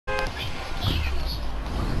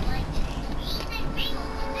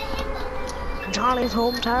Johnny's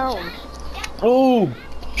hometown. Oh!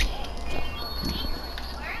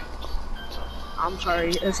 I'm sorry,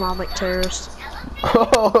 Islamic terrorist.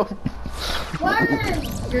 Oh!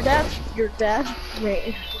 Your dad,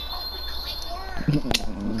 mate.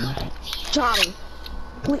 Johnny.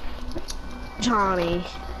 Please. Johnny.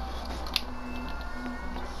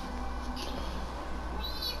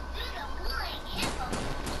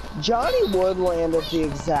 Johnny would land at the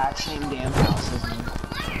exact same damn house as me.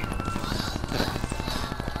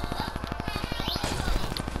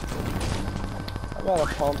 I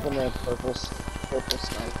got a pump and a purple sniper.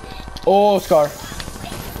 Oh, Scar.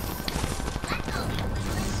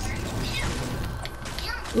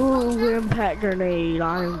 Ooh, impact grenade.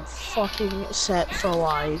 I'm fucking set for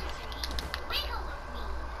life.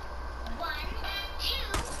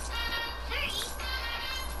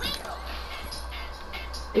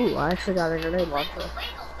 Ooh, I actually got a grenade launcher.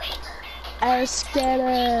 Let's get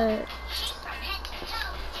it.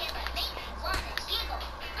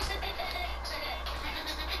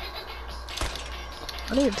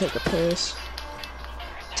 I need to take a piss.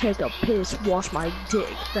 Take a piss, wash my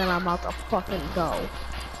dick, then I'm about to fucking go.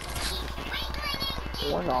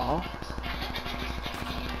 Or not.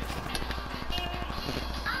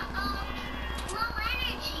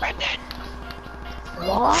 Brendan!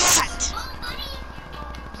 What?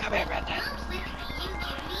 Come here, Brendan.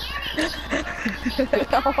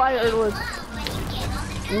 All I heard was,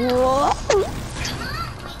 what?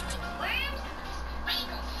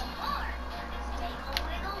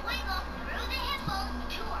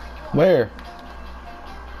 Where?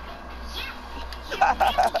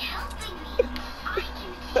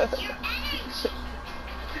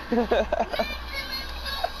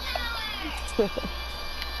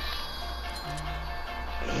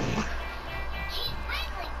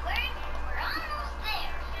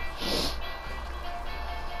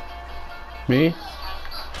 Me?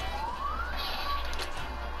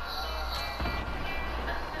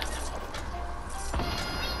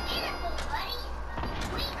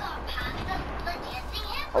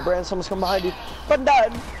 Oh, Brandon, someone's coming behind you.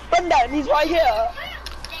 Brendan, he's right here.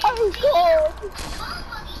 Oh, God.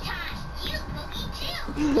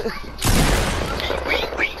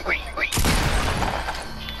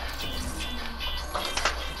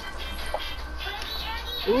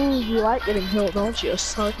 Ooh, you like getting killed, don't you?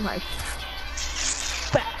 Suck my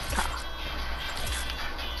fat cock.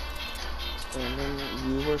 Brandon,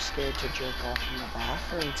 you were scared to jerk off in the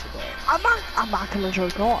bathroom today. I'm not gonna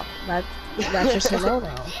jerk off. That's just a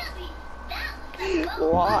no-no.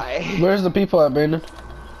 Why? Where's the people at, Brandon?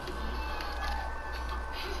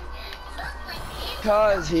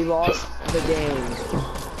 Because he lost the game.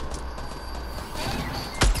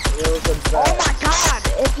 It was a bet. Oh my god!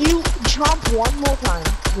 If you jump one more time,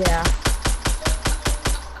 yeah.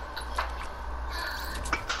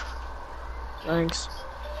 Thanks.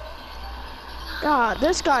 God,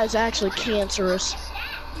 this guy is actually cancerous.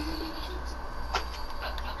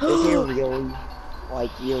 Is he really?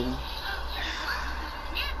 Like, really?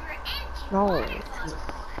 No.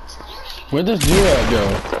 Where'd this dude go?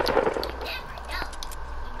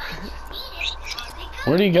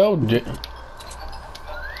 Where'd he go?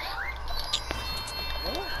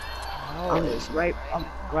 I'm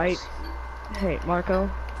right. Hey, Marco.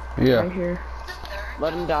 Yeah. Right here.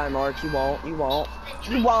 Let him die, Mark. You won't.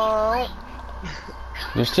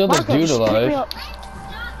 There's still this Marco, dude just pick me alive. up.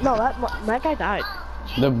 No, that guy died.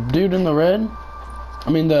 The dude in the red? I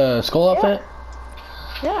mean the skull outfit?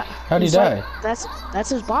 Yeah. How'd he die? That's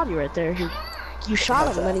his body right there. You shot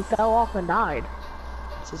him and then he fell off and died.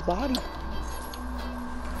 It's his body.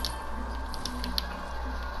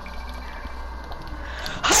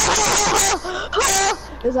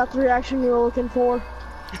 Is that the reaction you were looking for?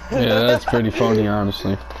 Yeah, that's pretty funny,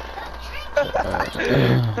 honestly.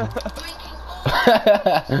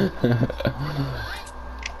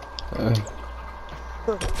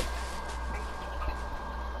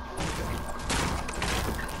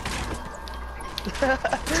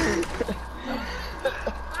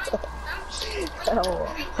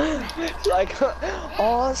 Like,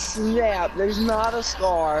 oh snap, there's not a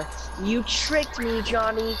scar. You tricked me,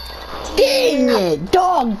 Johnny. Dang it,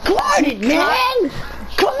 doggone it, man!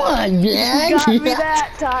 Come on, man! You got me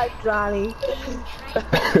that time, Johnny.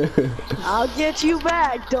 I'll get you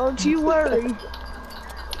back, don't you worry.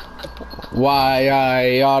 Why,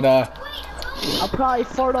 I oughta... I'll probably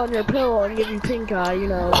fart on your pillow and give you pink eye, you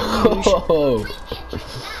know. Oh,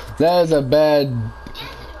 that is a bad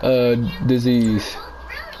disease.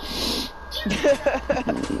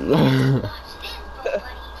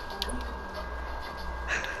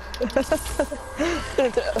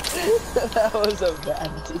 That was a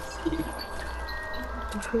bad disease.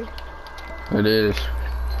 It is.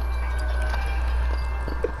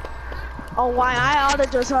 Oh, why I ought to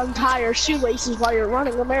just untie your shoelaces while you're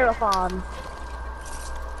running a marathon.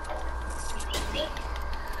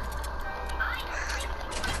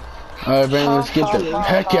 Alright, Brandon, let's get the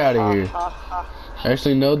heck out of here.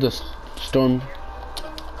 Actually, no, the storm.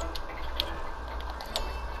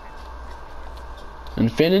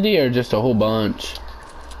 Infinity or just a whole bunch?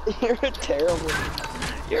 You're terrible.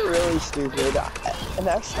 You're really stupid. The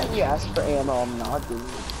next time you ask for ammo, I'm not doing it.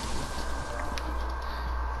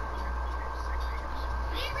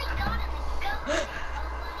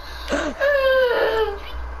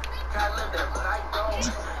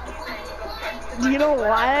 Do you know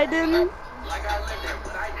why I didn't?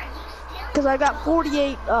 Because I got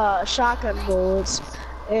 48 shotgun bullets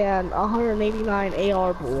and 189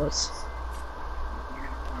 AR bullets.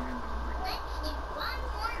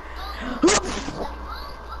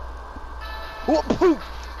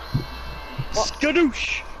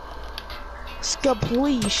 Skadoosh!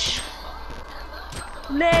 Skapleesh.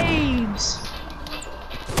 Nades!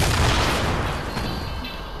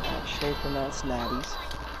 Actually pronounced natties.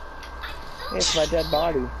 Hey, it's my dead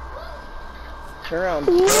body. Turn around.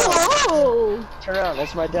 Whoa! Turn around.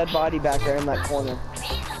 That's my dead body back there in that corner.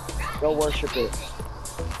 Go worship it.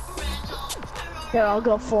 Here, I'll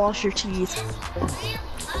go floss your teeth.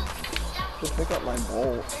 Just pick up my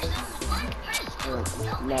bolt.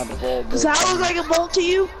 Not a bolt. Does that look like a bolt to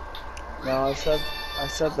you? No, I said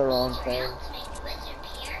the wrong thing.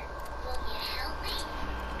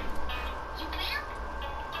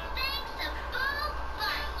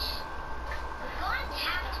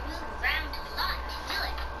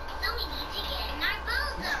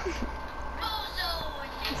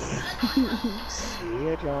 See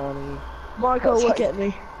ya, Johnny. Marco, look at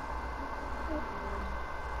me.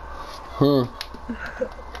 Huh.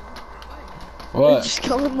 What? Just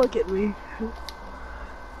come and look at me.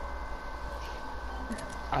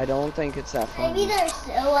 I don't think it's that funny. Maybe they're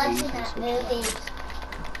still watching that movie.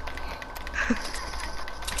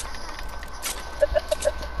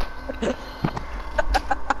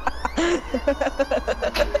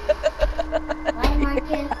 Why,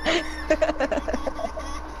 Marcus?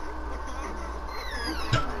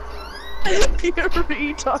 Your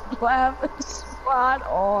retard laugh is spot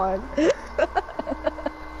on.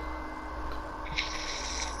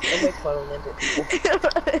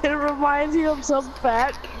 It reminds me of some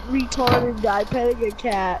fat retarded guy petting a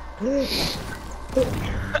cat.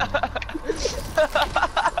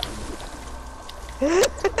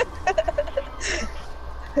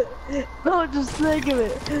 No, just think of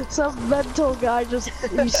it. Some mental guy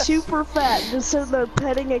he's super fat, just sitting there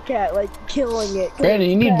petting a cat, like killing it. Brandon,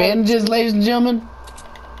 you need bandages, ladies and gentlemen?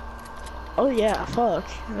 Oh yeah, fuck.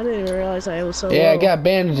 I didn't even realize I was so Yeah, low. I got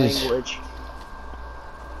bandages. Language.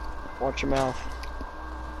 Watch your mouth.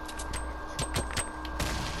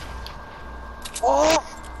 Oh!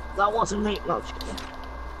 That wasn't me. No, just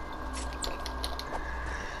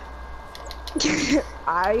kidding.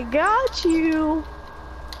 I got you.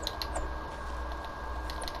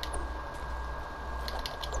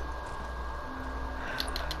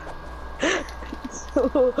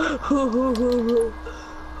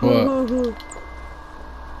 What?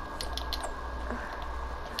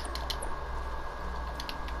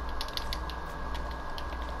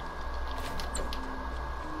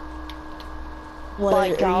 What, My are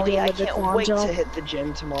you golly, doing I the can't decon wait jump? to hit the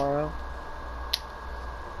gym tomorrow.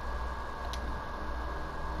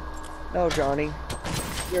 No, Johnny.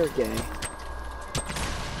 You're gay.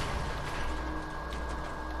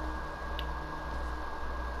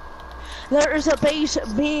 There is a base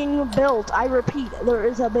being built. I repeat, there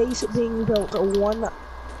is a base being built. One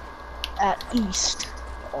at east.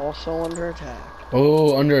 Also under attack.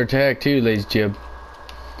 Oh, under attack too, ladies and gentlemen.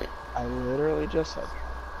 I literally just said.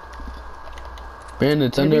 Brandon,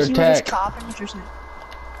 it's Maybe under she was just attack. coughing or something.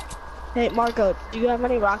 Hey, Marco, do you have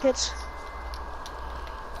any rockets?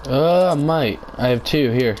 I might. I have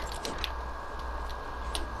 2 here.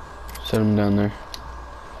 Set them down there.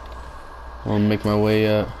 I'll make my way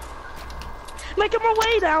up. Making my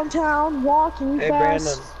way downtown, walking Hey,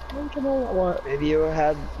 fast. Making my way. What? Maybe you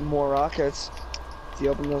had more rockets if you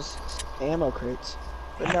open those ammo crates.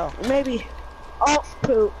 But no. Maybe. Oh,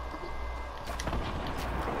 poop.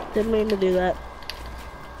 Didn't mean to do that.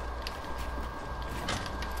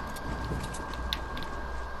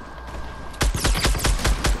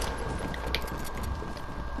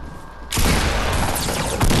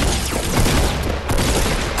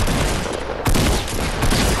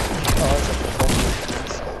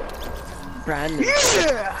 Brandon.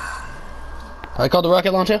 Yeah! I called the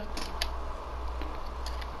rocket launcher.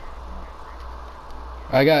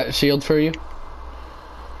 I got shield for you.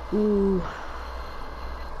 Ooh.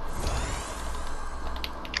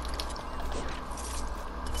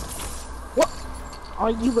 What?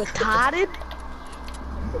 Are you retarded?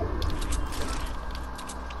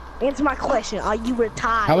 Answer my question. Are you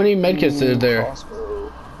retarded? How many medkits are there?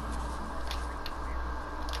 Crossbow.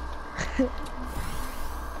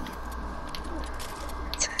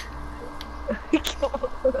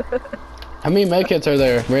 How many medkits are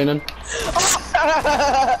there, Brandon?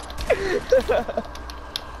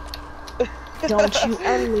 Don't you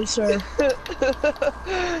end me, sir.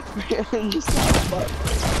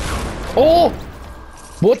 Oh!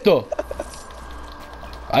 What the?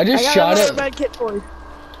 I just shot it. Medkit for you.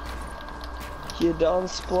 You done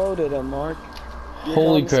exploded him, Mark. You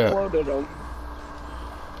Holy done crap. Exploded him.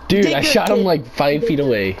 Dude, Did I good, shot him kid. like 5 feet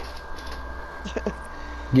away.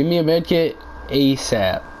 Give me a medkit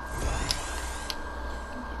ASAP.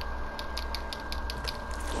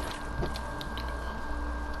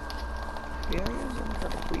 The areas are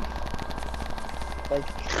incredibly, like,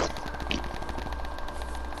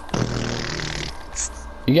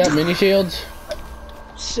 You got mini shields?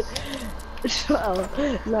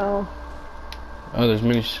 Oh, no. Oh, there's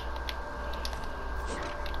mini.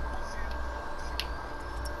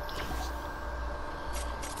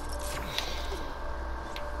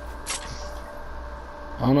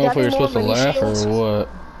 I don't know Got if we were any more supposed to mini laugh shields? or what.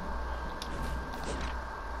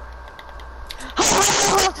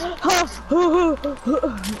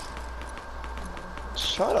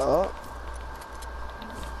 shut up.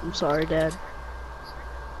 I'm sorry, Dad.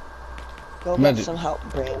 Go I'm get gonna- some help,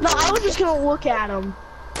 Brandon. No, I was just gonna look at him.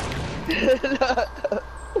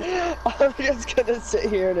 I'm just gonna sit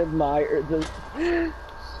here and admire this.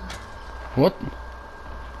 What?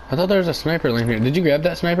 I thought there was a sniper laying here. Did you grab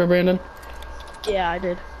that sniper, Brandon? Yeah, I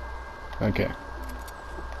did. Okay.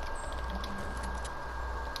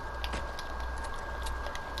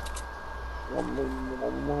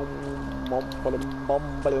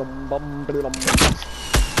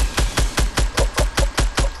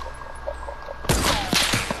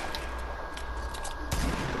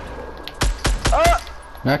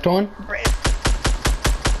 Knocked one?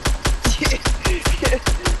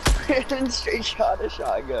 Brandon straight shot a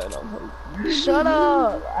shotgun. I'm like, Shut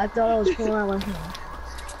up! I thought I was pulling out my hand.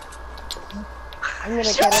 I'm gonna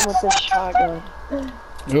get him with this shotgun.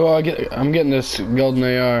 Oh, I'm getting this golden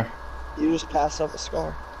AR. You just pass up a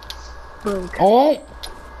scar. Boom. Oh!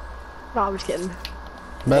 No, I'm just kidding.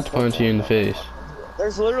 About to punch you in the face.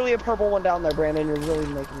 There's literally a purple one down there, Brandon. You're really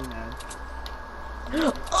making me mad.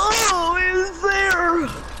 Oh, is there?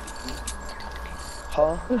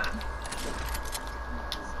 Huh?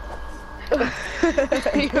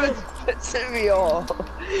 He was pissing me off.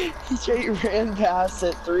 He straight ran past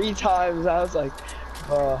it 3 times. I was like,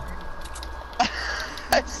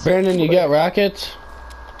 Brandon, you got rockets?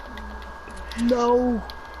 No,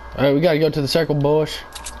 Alright, we gotta go to the circle, boys.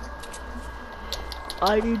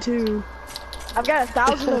 I do too. I've got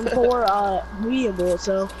 1,004 medium bullets,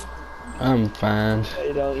 so. I'm fine.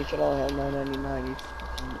 You know, you can only have 999. You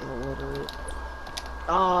fucking illiterate.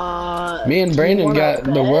 Me and do you Brandon wanna got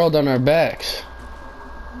the bet? world on our backs.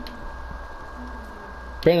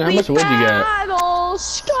 Brandon, how much wood you got? Battle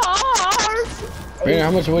scars. Brandon,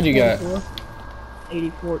 how much wood you got?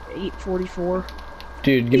 84, 844.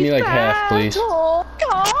 Dude, give me like half, please. Battle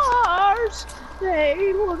scars.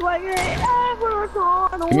 They look like they ever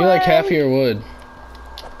gone away. Give me like half of your wood.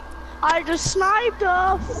 I just sniped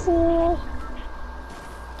a fool.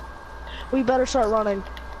 We better start running.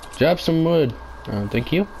 Drop some wood. Oh,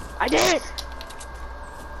 thank you. I did it.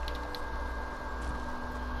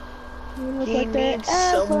 You look He like they needs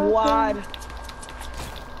some ever wad.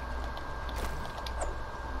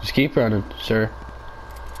 Just keep running, sir.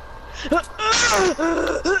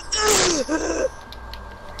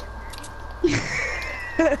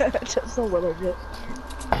 Just a little bit.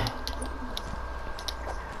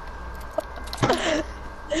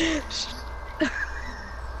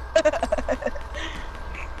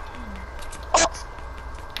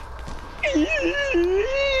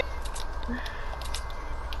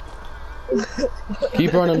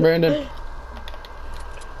 Keep running, Brandon.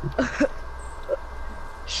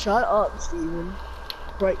 Shut up, Steven.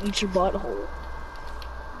 Right, eat your butthole.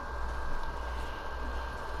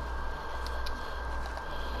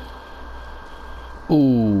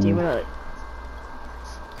 Ooh. Do you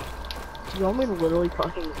want me to literally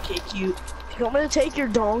fucking kick you? Do you want me to take your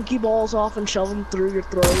donkey balls off and shove them through your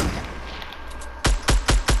throat?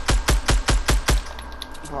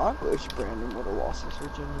 Bro, I wish Brandon would have lost his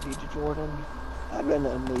virginity to Jordan. That'd been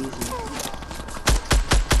amazing.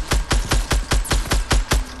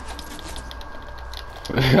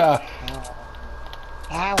 I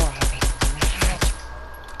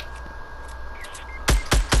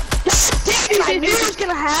knew it was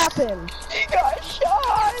gonna happen. He got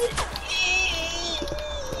shot.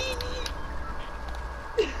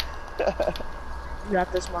 You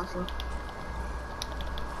got this, Marco.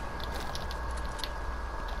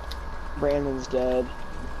 Brandon's dead.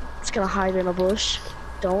 Just gonna hide in a bush.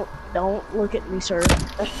 Don't look at me, sir.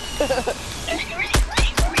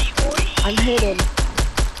 I'm hidden.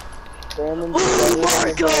 Brandon's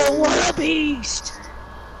Marco, what a beast!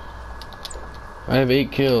 I have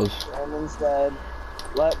 8 kills. Brandon's dead.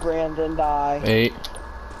 Let Brandon die. 8.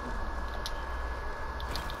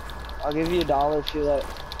 I'll give you $1 if you let.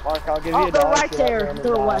 Mark, I'll give you Oh, $1. they're right if you let there. Brandon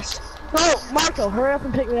They're die. west. No, Marco, hurry up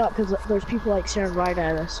and pick me up because there's people like staring right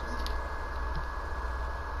at us.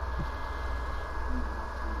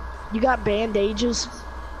 You got bandages?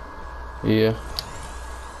 Yeah.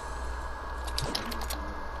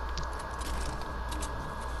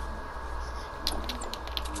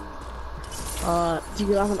 Do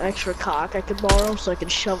you have an extra cock I could borrow so I could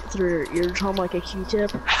shove it through your eardrum like a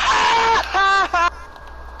Q-tip?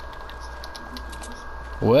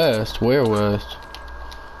 West? Where west?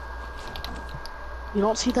 You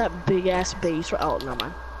don't see that big ass base? Oh, never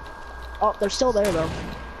mind. Oh, they're still there though.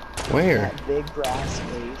 Where? That big grass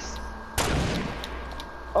face.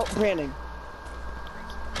 Oh, Brandon.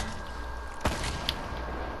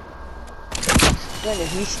 Brandon,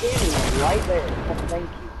 he's standing right there. Oh, thank you.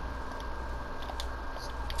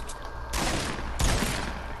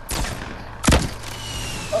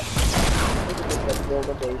 Oh, look at this, build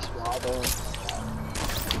a base while they're.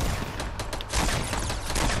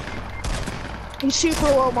 He's super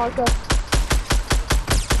low, Marco.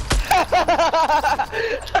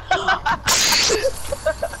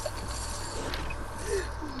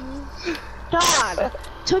 God,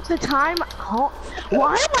 took the time. Oh,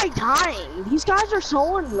 why am I dying? These guys are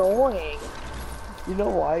so annoying. You know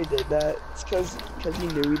why he did that? It's because he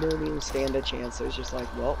knew he didn't even stand a chance. So he's just like,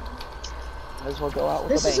 well, might as well go out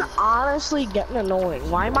with This a is bang. honestly getting annoying.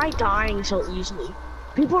 Why am I dying so easily?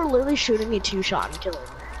 People are literally shooting me 2-shot and killing me.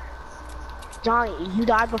 Johnny, you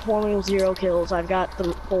died before me with 0 kills. I've got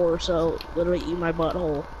 4, so literally eat my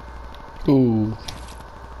butthole. Ooh.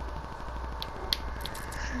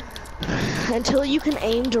 Until you can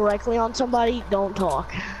aim directly on somebody, don't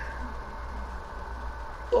talk.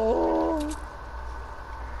 Oh.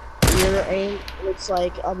 Your aim looks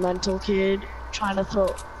like a mental kid trying to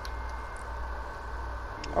throw.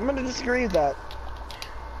 I'm gonna disagree with that.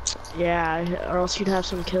 Yeah, or else you'd have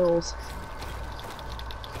some kills.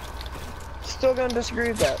 Still gonna disagree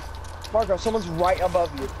with that. Marco, someone's right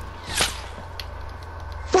above you.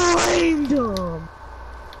 Find them!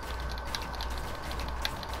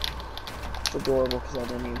 It's adorable because I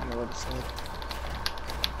didn't even hear what it said.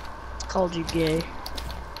 Called you gay.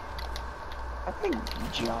 I think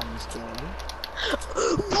John's gay.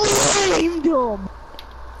 Find them!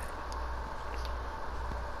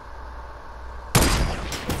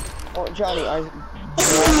 Oh, Johnny,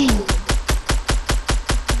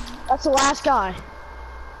 That's the last guy.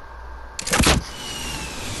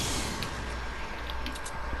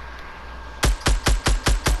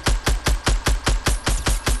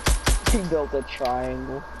 He built a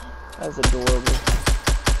triangle. That's adorable.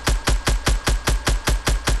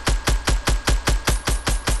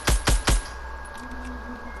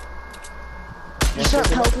 You start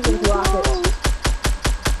pelting with rockets.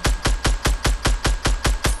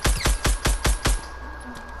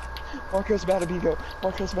 Marco's about to be go.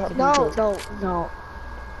 Marco's about to be No, go. no.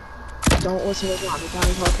 Don't listen to Johnny.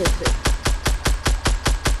 Johnny's autistic.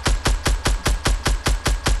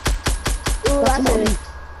 Ooh, that's money. it.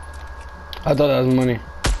 I thought that was money.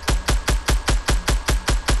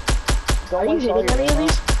 Don't Are you waste all hitting your any of ammo.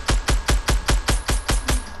 these?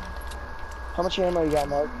 How much ammo you got,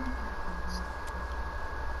 Mark?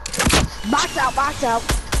 Box out, box out.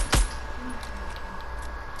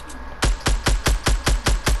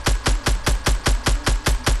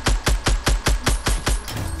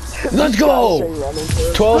 Let's go!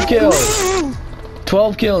 12 kills.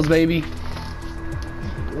 12 kills, baby.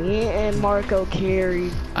 Me and Marco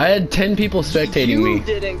carried. I had 10 people spectating You me.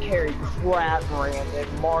 didn't carry crap, Brandon.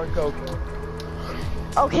 Marco carried.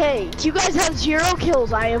 Okay, you guys have 0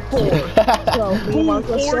 kills. I have 4. So me and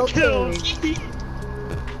Marco still carried.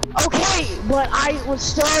 Okay, but I was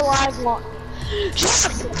still alive long.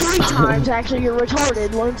 Just 3 times. Actually, you're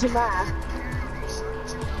retarded. Learn some math.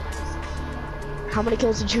 How many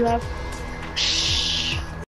kills did you have?